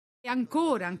E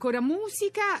ancora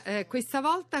musica, questa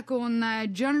volta con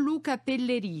Gianluca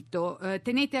Pellerito.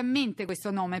 Tenete a mente questo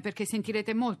nome perché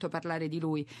sentirete molto parlare di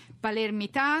lui.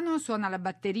 Palermitano, suona la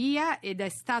batteria ed è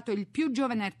stato il più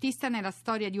giovane artista nella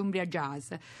storia di Umbria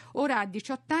Jazz. Ora ha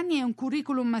 18 anni e un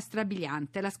curriculum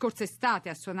strabiliante. La scorsa estate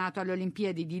ha suonato alle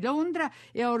Olimpiadi di Londra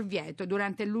e a Orvieto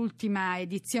durante l'ultima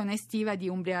edizione estiva di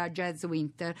Umbria Jazz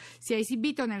Winter. Si è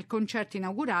esibito nel concerto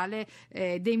inaugurale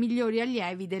dei migliori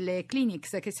allievi delle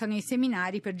clinics, che sono i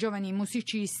seminari per giovani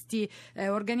musicisti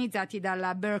organizzati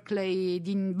dalla Berkeley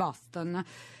di Boston.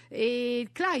 E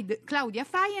Claudia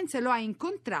Fayenz lo ha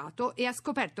incontrato e ha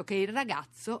scoperto che il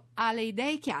ragazzo ha le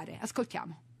idee chiare.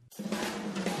 Ascoltiamo.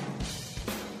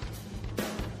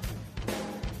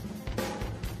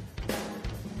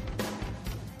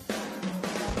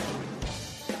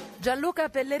 Gianluca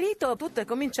Pellerito, tutto è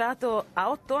cominciato a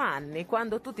 8 anni,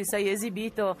 quando tu ti sei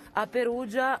esibito a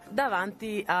Perugia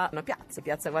davanti a una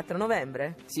piazza 4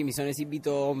 novembre. Sì, mi sono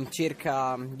esibito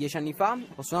circa 10 anni fa.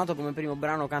 Ho suonato come primo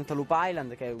brano Cantaloupe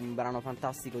Island, che è un brano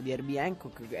fantastico di Herbie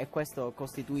Hancock, e questo ha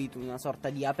costituito una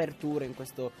sorta di apertura in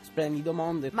questo splendido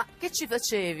mondo. Ma che ci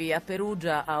facevi a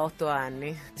Perugia a 8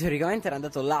 anni? Teoricamente ero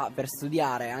andato là per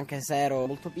studiare, anche se ero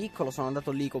molto piccolo. Sono andato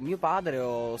lì con mio padre,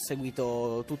 ho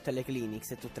seguito tutte le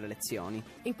clinics e tutte le lezioni.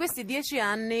 In questi 10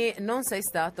 anni non sei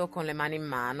stato con le mani in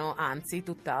mano, anzi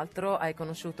tutt'altro, hai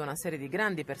conosciuto una serie di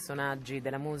grandi personaggi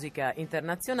della musica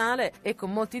internazionale e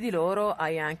con molti di loro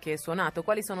hai anche suonato.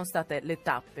 Quali sono state le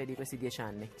tappe di questi 10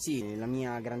 anni? Sì, la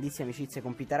mia grandissima amicizia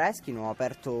con Peter Eschino, ho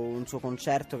aperto un suo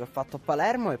concerto che ha fatto a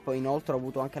Palermo e poi inoltre ho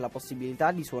avuto anche la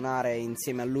possibilità di suonare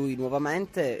insieme a lui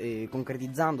nuovamente,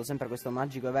 concretizzando sempre questo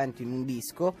magico evento in un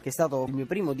disco che è stato il mio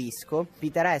primo disco.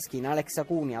 Peter Eschino, Alex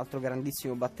Acuni, altro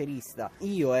grandissimo batterista,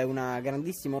 io e una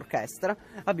grandissima orchestra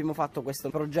abbiamo fatto questo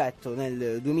progetto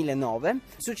nel 2009.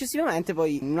 Successivamente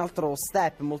poi un altro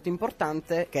step molto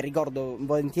importante che ricordo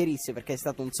volentierissimo perché è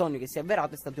stato un sogno che si è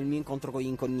avverato, è stato il mio incontro con gli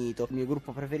Incognito, il mio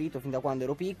gruppo preferito fin da quando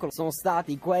ero piccolo. Sono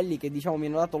stati quelli che mi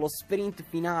hanno dato lo sprint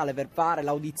finale per fare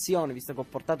l'audizione, visto che ho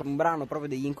portato un brano proprio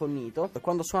degli Incognito.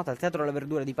 Quando ho suonato al Teatro della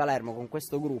Verdura di Palermo con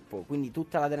questo gruppo, quindi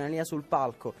tutta l'adrenalina sul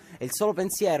palco e il solo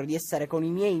pensiero di essere con i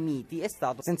miei miti, è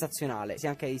stato sensazionale. Si è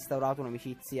anche instaurato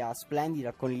un'amicizia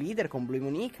splendida con i leader, con Blue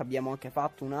Monique. Abbiamo anche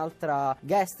fatto un'altra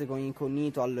guest con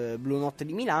Incognito al Blue Note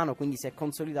di Milano, quindi si è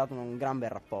consolidato un gran bel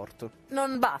rapporto.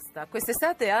 Non basta,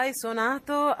 quest'estate hai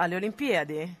suonato alle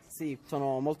Olimpiadi. Sì,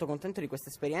 sono molto contento di questa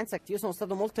esperienza. Io sono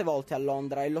stato molte volte a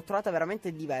Londra e l'ho trovata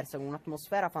veramente diversa, con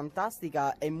un'atmosfera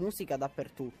fantastica e musica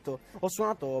dappertutto. Ho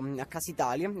suonato a Casa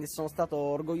Italia e sono stato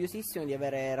orgogliosissimo di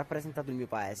aver rappresentato il mio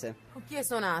paese. Con chi hai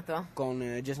suonato? Con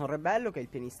Jason Rebello, che è il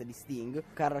pianista di Sting,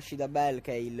 Carl Rashid Abel,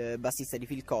 che è il bassista di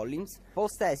Phil Collins, Paul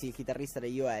Stacey, il chitarrista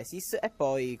degli Oasis, e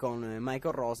poi con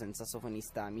Michael Rosen,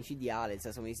 sassofonista micidiale, il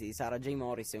sassofonista di Sarah J.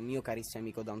 Morris, e un mio carissimo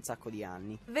amico da un sacco di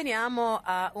anni. Veniamo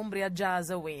a Umbria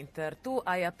Jazz Winter. Tu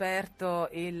hai aperto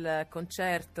il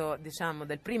concerto,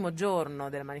 del primo giorno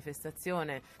della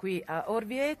manifestazione qui a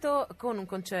Orvieto con un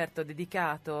concerto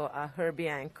dedicato a Herbie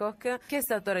Hancock, che è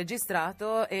stato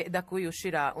registrato e da cui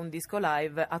uscirà un disco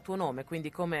live a tuo nome,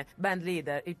 quindi come band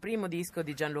leader, il primo disco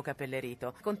di Gianluca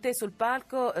Pellerito. Con te sul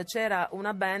palco c'era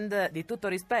una band di tutto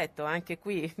rispetto, anche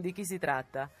qui di chi si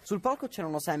tratta? Sul palco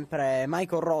c'erano sempre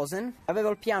Michael Rosen, avevo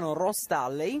al piano Ross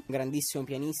Talley, grandissimo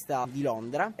pianista di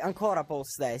Londra, ancora Paul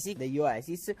Stacey degli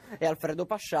Oasis e Alfredo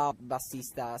Pascià,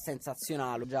 bassista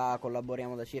sensazionale. Già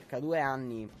collaboriamo da circa 2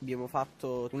 anni, abbiamo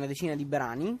fatto una decina di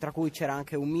brani, tra cui c'era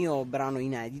anche un mio brano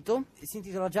inedito, si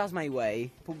intitola Just My Way.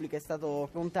 Il pubblico è stato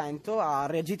contento, ha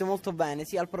reagito molto bene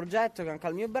sia al progetto che anche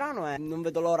al mio brano e non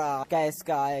vedo l'ora che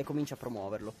esca e cominci a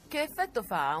promuoverlo. Che effetto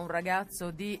fa a un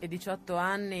ragazzo di 18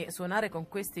 anni suonare con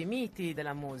questi miti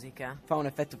della musica? Fa un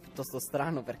effetto piuttosto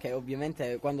strano perché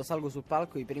ovviamente quando salgo sul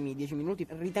palco i primi 10 minuti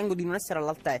ritengo di non essere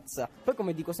all'altezza. Poi,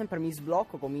 come dico sempre, mi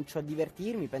sblocco, comincio a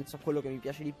divertirmi, penso a quello che mi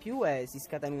piace di più e si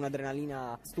scatena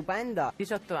un'adrenalina stupenda.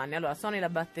 18 anni, allora suoni la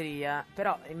batteria,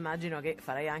 però immagino che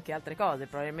farai anche altre cose,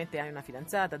 probabilmente hai una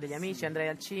fidanzata, degli amici, andrai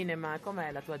al cinema.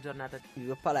 Com'è la tua giornata?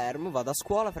 Vivo a Palermo, vado a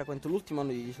scuola, frequento l'ultimo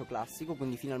anno di liceo classico,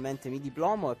 quindi finalmente mi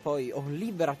diplomo e poi ho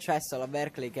libero accesso alla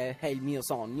Berkeley, che è il mio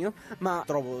sogno, ma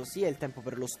trovo sia il tempo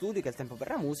per lo studio che il tempo per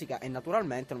la musica e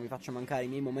naturalmente non mi faccio mancare i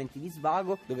miei momenti di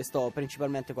svago, dove sto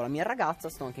principalmente con la mia ragazza,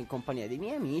 sto anche in compagnia dei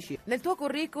miei amici. Nel tuo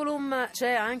curriculum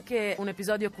c'è anche un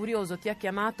episodio curioso, ti ha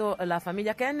chiamato la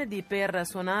famiglia Kennedy per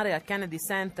suonare al Kennedy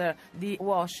Center di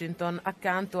Washington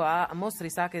accanto a mostri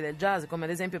sacri del jazz, come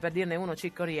ad esempio, per dirne uno,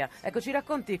 Chick Corea. Ecco, ci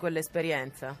racconti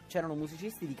quell'esperienza? C'erano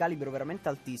musicisti di calibro veramente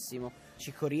altissimo,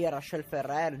 Ciccoria, Rachel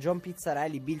Ferrer, John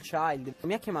Pizzarelli, Bill Child.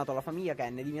 Mi ha chiamato la famiglia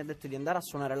Kennedy, mi ha detto di andare a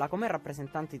suonare là come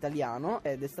rappresentante italiano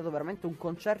ed è stato veramente un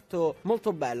concerto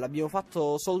molto bello. Abbiamo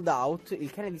fatto sold out,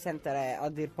 il Kennedy Center è a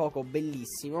dir poco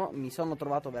bellissimo, mi sono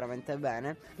trovato veramente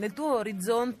bene. Nel tuo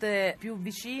orizzonte più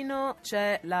vicino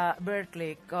c'è la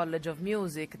Berklee College of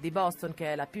Music di Boston,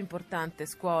 che è la più importante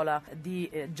scuola di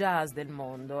jazz del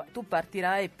mondo. Tu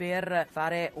partirai per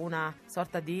fare una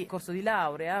sorta di corso di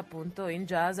laurea appunto in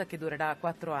jazz che durerà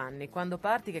 4 anni. Quando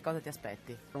parti che cosa ti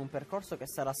aspetti? Un percorso che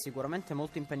sarà sicuramente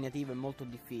molto impegnativo e molto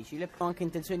difficile. Ho anche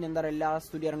intenzione di andare là a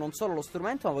studiare non solo lo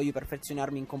strumento, ma voglio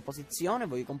perfezionarmi in composizione,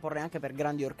 voglio comporre anche per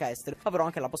grandi orchestre. Avrò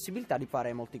anche la possibilità di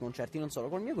fare molti concerti non solo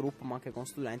col mio gruppo ma anche con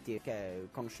studenti che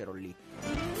conoscerò lì.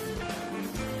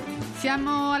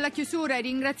 Siamo alla chiusura, i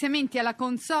ringraziamenti alla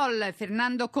console,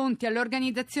 Fernando Conti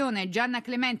all'organizzazione, Gianna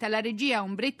Clemente alla regia,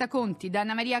 Umbretta Conti, da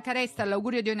Anna Maria Caresta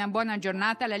all'augurio di una buona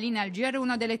giornata, la linea al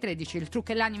GR1 delle 13. Il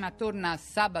Trucco e l'Anima torna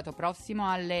sabato prossimo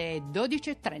alle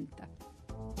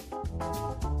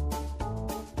 12:30.